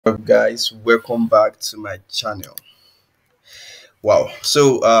Up guys, welcome back to my channel. Wow,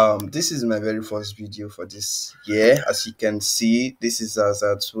 so this is my very first video for this year. As you can see, this is as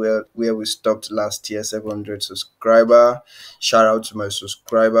at where we stopped last year, 700 subscriber. Shout out to my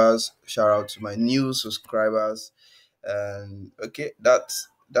subscribers, shout out to my new subscribers. And okay, that's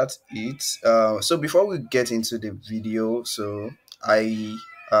it. So before we get into the video, I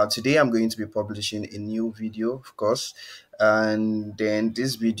today I'm going to be publishing a new video, of course, and then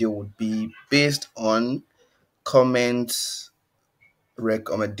this video would be based on comments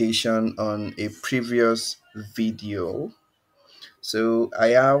recommendation on a previous video. So I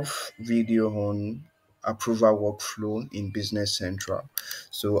have video on approval workflow in Business Central.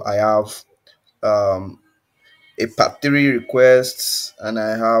 So I have um a part 3 requests, and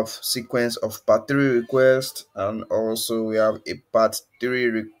I have sequence of part 3 requests, and also we have a part 3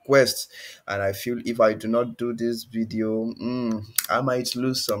 request. And I feel if I do not do this video, I might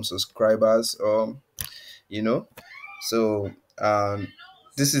lose some subscribers, or you know so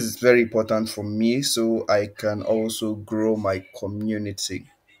this is very important for me, so I can also grow my community.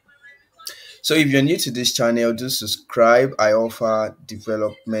 So if you're new to this channel, do subscribe. I offer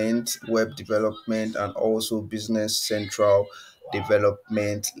development, web development, and also Business Central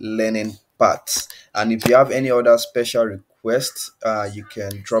development learning paths. And if you have any other special requests, you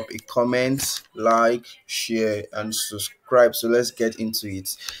can drop a comment, like, share, and subscribe. So let's get into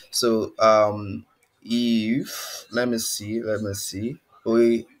it. So if let me see,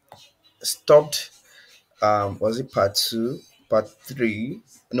 we stopped, was it part 2, part 3,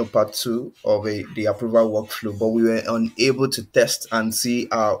 no, part 2 of the approval workflow, but we were unable to test and see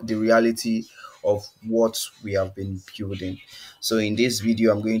the reality of what we have been building. So in this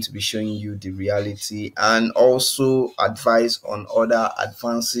video I'm going to be showing you the reality and also advice on other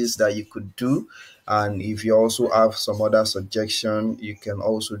advances that you could do. And if you also have some other suggestion, you can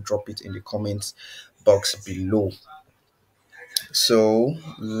also drop it in the comments box below. So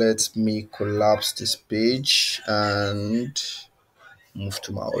let me collapse this page and move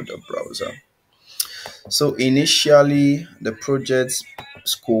to my other browser. So initially the project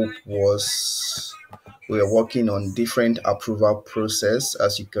scope was, we are working on different approval process.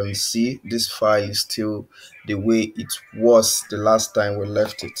 As you can see, this file is still the way it was the last time we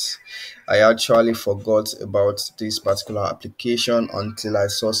left it. I actually forgot about this particular application until I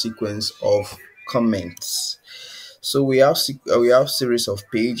saw sequence of comments. So we have series of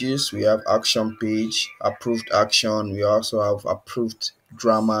pages. We have action page, approved action. We also have approved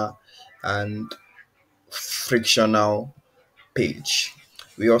drama and frictional page.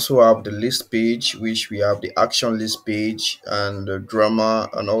 We also have the list page, which we have the action list page and the drama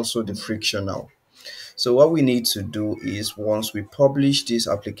and also the frictional. So what we need to do is, once we publish this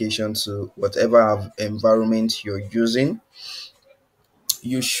application to whatever environment you're using,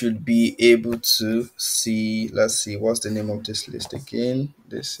 you should be able to see, let's see, what's the name of this list again?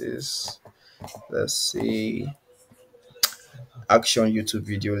 This is, let's see, action YouTube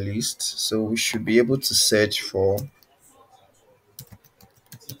video list. So we should be able to search for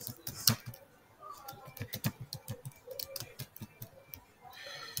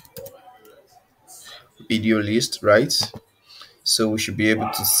video list, right? So we should be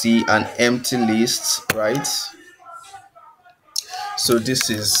able to see an empty list, right? So this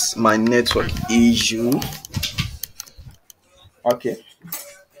is my network issue. Okay,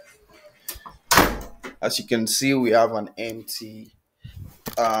 as you can see, we have an empty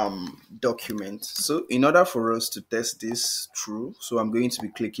document. So in order for us to test this through, so I'm going to be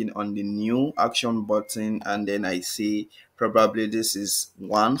clicking on the new action button, and then I say probably this is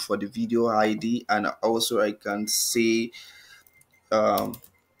 1 for the video ID, and also I can say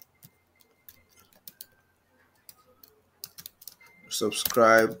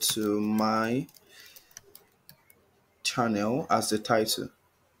subscribe to my channel as the title,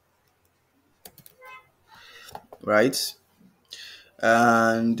 right?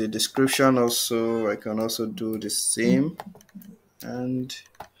 And the description also, I can also do the same, and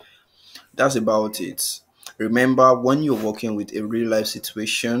that's about it. Remember, when you're working with a real life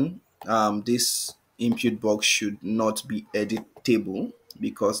situation, this input box should not be editable,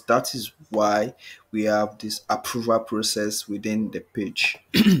 because that is why we have this approval process within the page.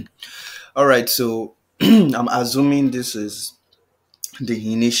 All right, so I'm assuming this is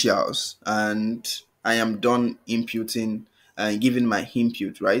the initials, and I am done inputting and giving my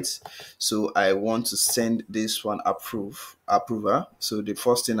input, right? So I want to send this one approver. So the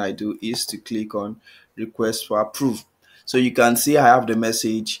first thing I do is to click on request for approve. So you can see I have the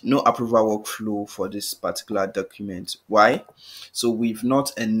message no approval workflow for this particular document. Why? So we've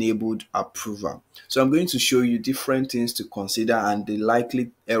not enabled approval. So I'm going to show you different things to consider and the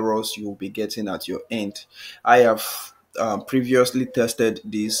likely errors you'll be getting at your end. I have previously tested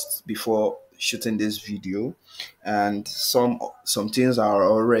this before shooting this video, and some things are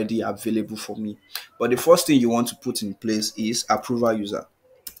already available for me. But the first thing you want to put in place is approval user,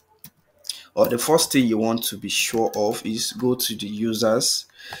 or the first thing you want to be sure of is go to the users,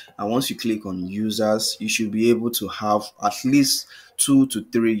 and once you click on users, you should be able to have at least 2 to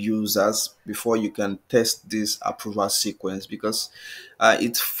 3 users before you can test this approval sequence, because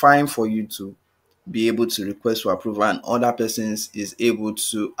it's fine for you to be able to request for approval and other persons is able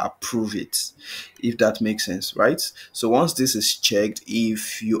to approve it, if that makes sense, right? So once this is checked,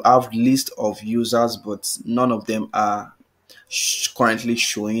 if you have list of users but none of them are currently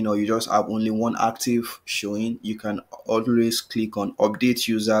showing, or you just have only one active showing, you can always click on update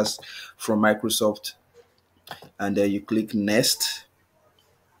users from Microsoft, and then you click next.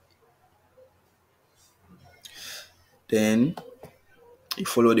 Then you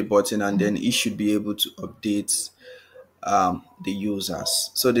follow the button and then it should be able to update the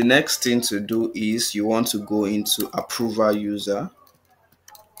users. So the next thing to do is you want to go into approval user,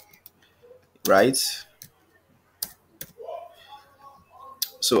 right?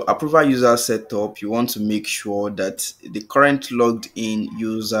 So approval user setup, you want to make sure that the current logged in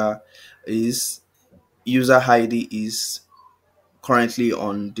user is user ID is currently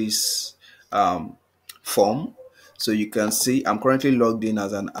on this form. So you can see I'm currently logged in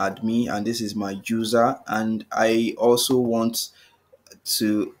as an admin and this is my user, and I also want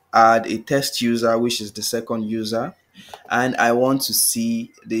to add a test user, which is the second user, and I want to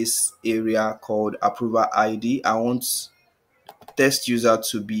see this area called approval ID. I want test user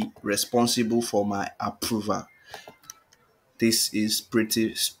to be responsible for my approval. This is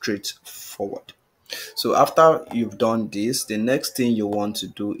pretty straightforward. So after you've done this, the next thing you want to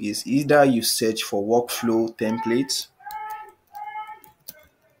do is either you search for workflow templates,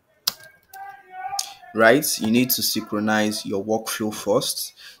 right? You need to synchronize your workflow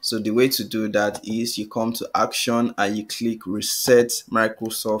first. So the way to do that is you come to action and you click reset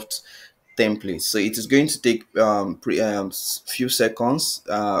Microsoft template. So it is going to take few seconds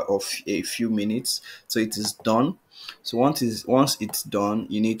of a few minutes. So it is done. So once it's done,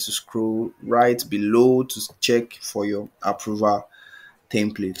 you need to scroll right below to check for your approval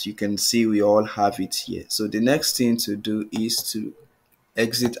template. You can see we all have it here. So the next thing to do is to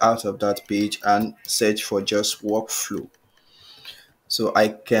exit out of that page and search for just workflow. So I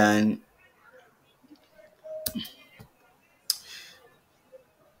can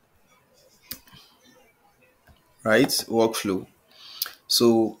write workflow.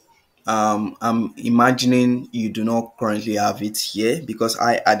 So I'm imagining you do not currently have it here because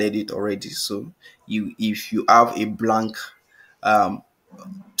I added it already. So if you have a blank um,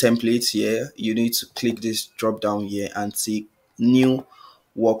 template here, you need to click this drop down here and see new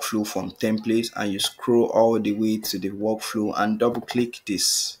workflow from template, and you scroll all the way to the workflow and double click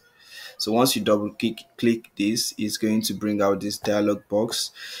this. So once you double click this, it's going to bring out this dialog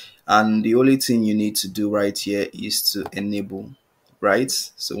box, and the only thing you need to do right here is to enable, right?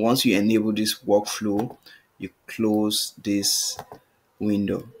 So once you enable this workflow, you close this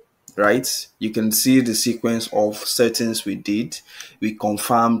window, right? You can see the sequence of settings we did. We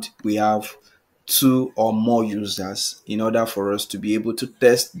confirmed we have 2 or more users in order for us to be able to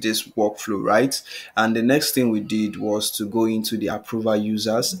test this workflow, right? And the next thing we did was to go into the approval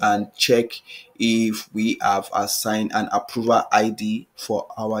users and check if we have assigned an approval ID for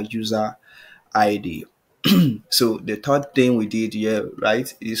our user ID. So the third thing we did here,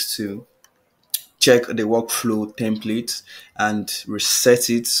 right, is to check the workflow template and reset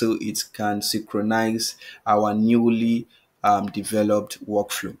it so it can synchronize our newly developed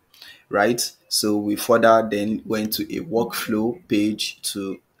workflow, right? So we further then went to a workflow page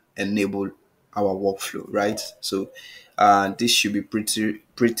to enable our workflow, right? So this should be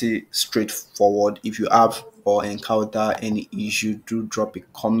pretty straightforward. If you have or encounter any issue, do drop a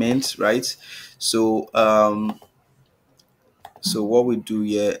comment, right? So so what we do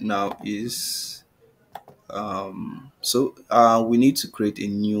here now is we need to create a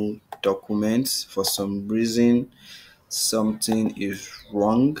new document. For some reason something is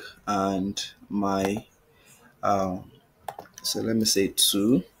wrong, and my so let me say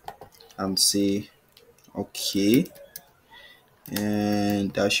 2 and say okay,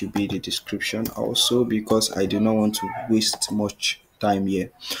 and that should be the description also, because I do not want to waste much time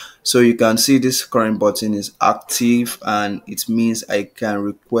here. So you can see this current button is active and it means I can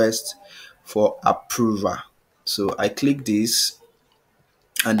request for approval. So I click this,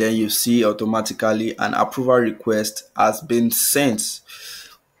 and then you see automatically an approval request has been sent.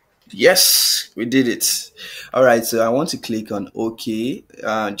 Yes, we did it. All right, so I want to click on OK.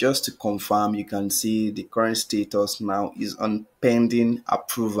 Just to confirm, you can see the current status now is on pending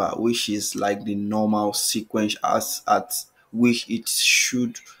approval, which is like the normal sequence as at which it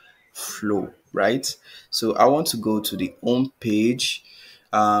should flow, right? So I want to go to the home page.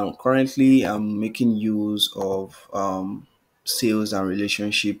 Currently, I'm making use of sales and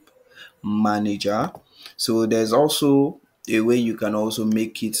relationship manager. So there's also a way you can also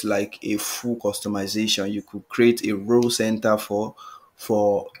make it like a full customization. You could create a role center for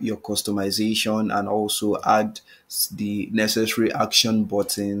your customization, and also add the necessary action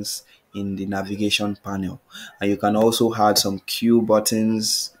buttons in the navigation panel. And you can also add some queue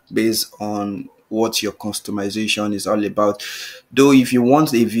buttons based on what your customization is all about. Though if you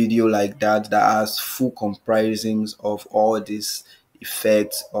want a video like that that has full comparisons of all these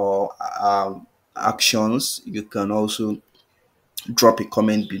effects or actions, you can also drop a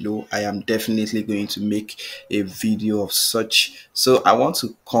comment below. I am definitely going to make a video of such. So I want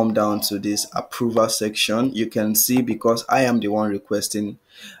to come down to this approval section. You can see, because I am the one requesting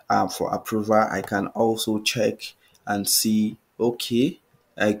for approval, I can also check and see, okay,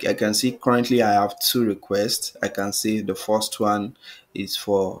 I can see currently I have two requests. I can see the first one is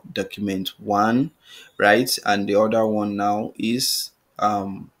for document one, right? And the other one now is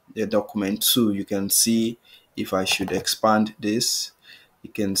the document two. You can see, if I should expand this, you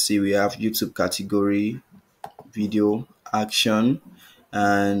can see we have YouTube category, video, action,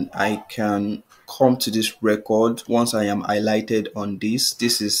 and I can come to this record. Once I am highlighted on this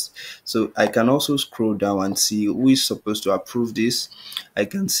is, so I can also scroll down and see who is supposed to approve this. I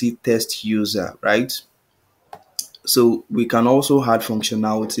can see test user, right? So we can also add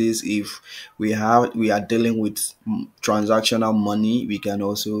functionalities. If we are dealing with transactional money, we can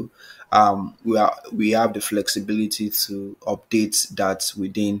also we have the flexibility to update that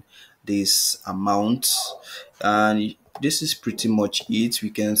within this amount. And this is pretty much it.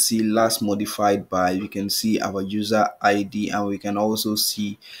 We can see last modified by, we can see our user ID, and we can also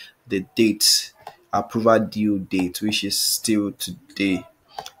see the date, approval due date, which is still today,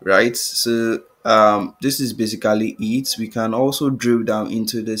 right? So this is basically it. We can also drill down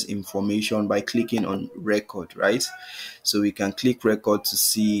into this information by clicking on record, right? So we can click record to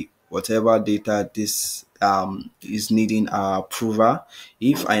see whatever data this is needing our approval.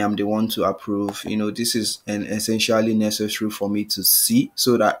 If I am the one to approve, this is an essentially necessary for me to see,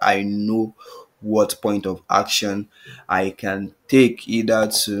 so that I know what point of action I can take, either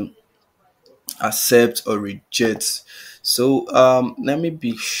to accept or reject. So let me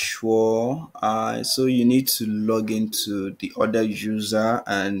be sure. So you need to log into the other user,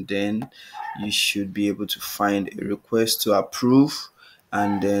 and then you should be able to find a request to approve,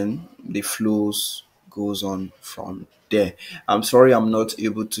 and then the flows goes on from there. I'm sorry I'm not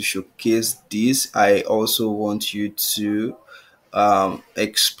able to showcase this. I also want you to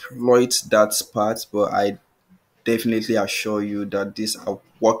exploit that part, but I definitely assure you that these are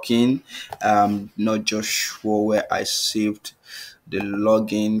working. Not just sure where I saved the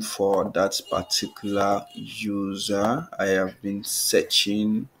login for that particular user. I have been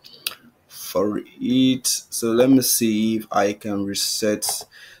searching for it, so let me see if I can reset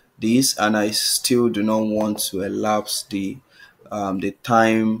this. And I still do not want to elapse the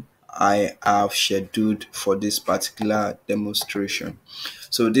time I have scheduled for this particular demonstration.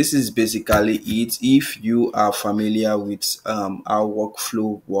 So this is basically it. If you are familiar with how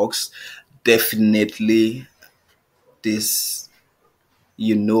workflow works, definitely this,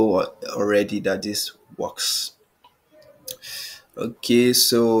 already that this works. Okay,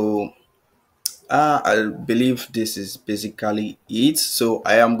 so I believe this is basically it. So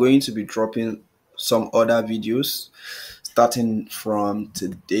I am going to be dropping some other videos starting from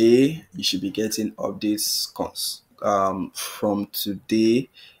today. You should be getting updates from today,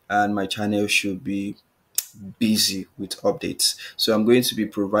 and my channel should be busy with updates. So I'm going to be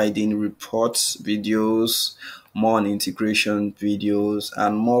providing reports videos, more on integration videos,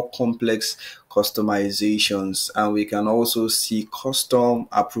 and more complex customizations. And we can also see custom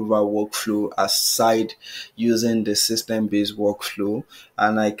approval workflow aside using the system-based workflow.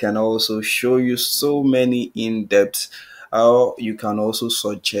 And I can also show you so many in-depth. You can also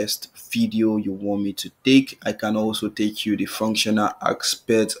suggest video you want me to take. I can also take you the functional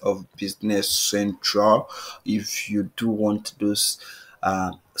aspect of Business Central if you do want those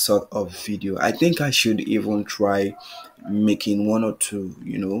sort of video. I think I should even try making one or two.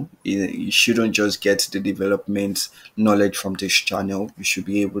 You shouldn't just get the development knowledge from this channel. You should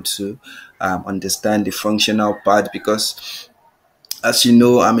be able to understand the functional part, because as you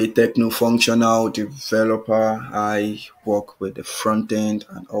know, I'm a techno functional developer. I work with the front end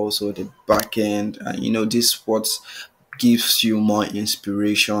and also the back end. And this what gives you more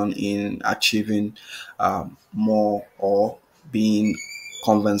inspiration in achieving more, or being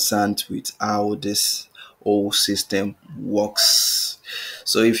conversant with how this whole system works.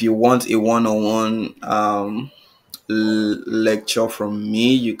 So if you want a one-on-one lecture from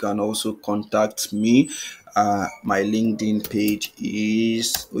me, you can also contact me. My LinkedIn page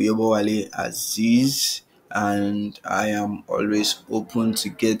is Oyobowale Aziz, and I am always open to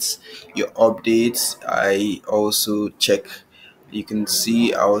get your updates. I also check. You can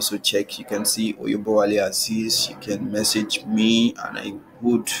see. I also check. You can see Oyobowale Aziz. You can message me, and I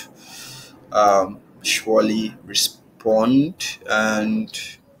would surely respond. And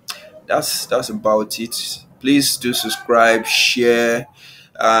that's about it. Please do subscribe, share,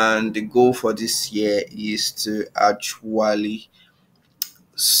 and the goal for this year is to actually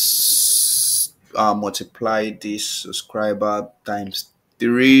multiply this subscriber times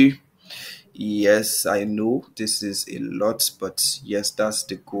three. Yes, I know this is a lot, but yes, that's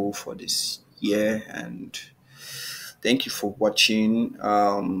the goal for this year. And thank you for watching.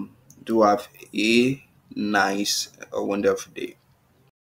 Do have a nice, a wonderful day.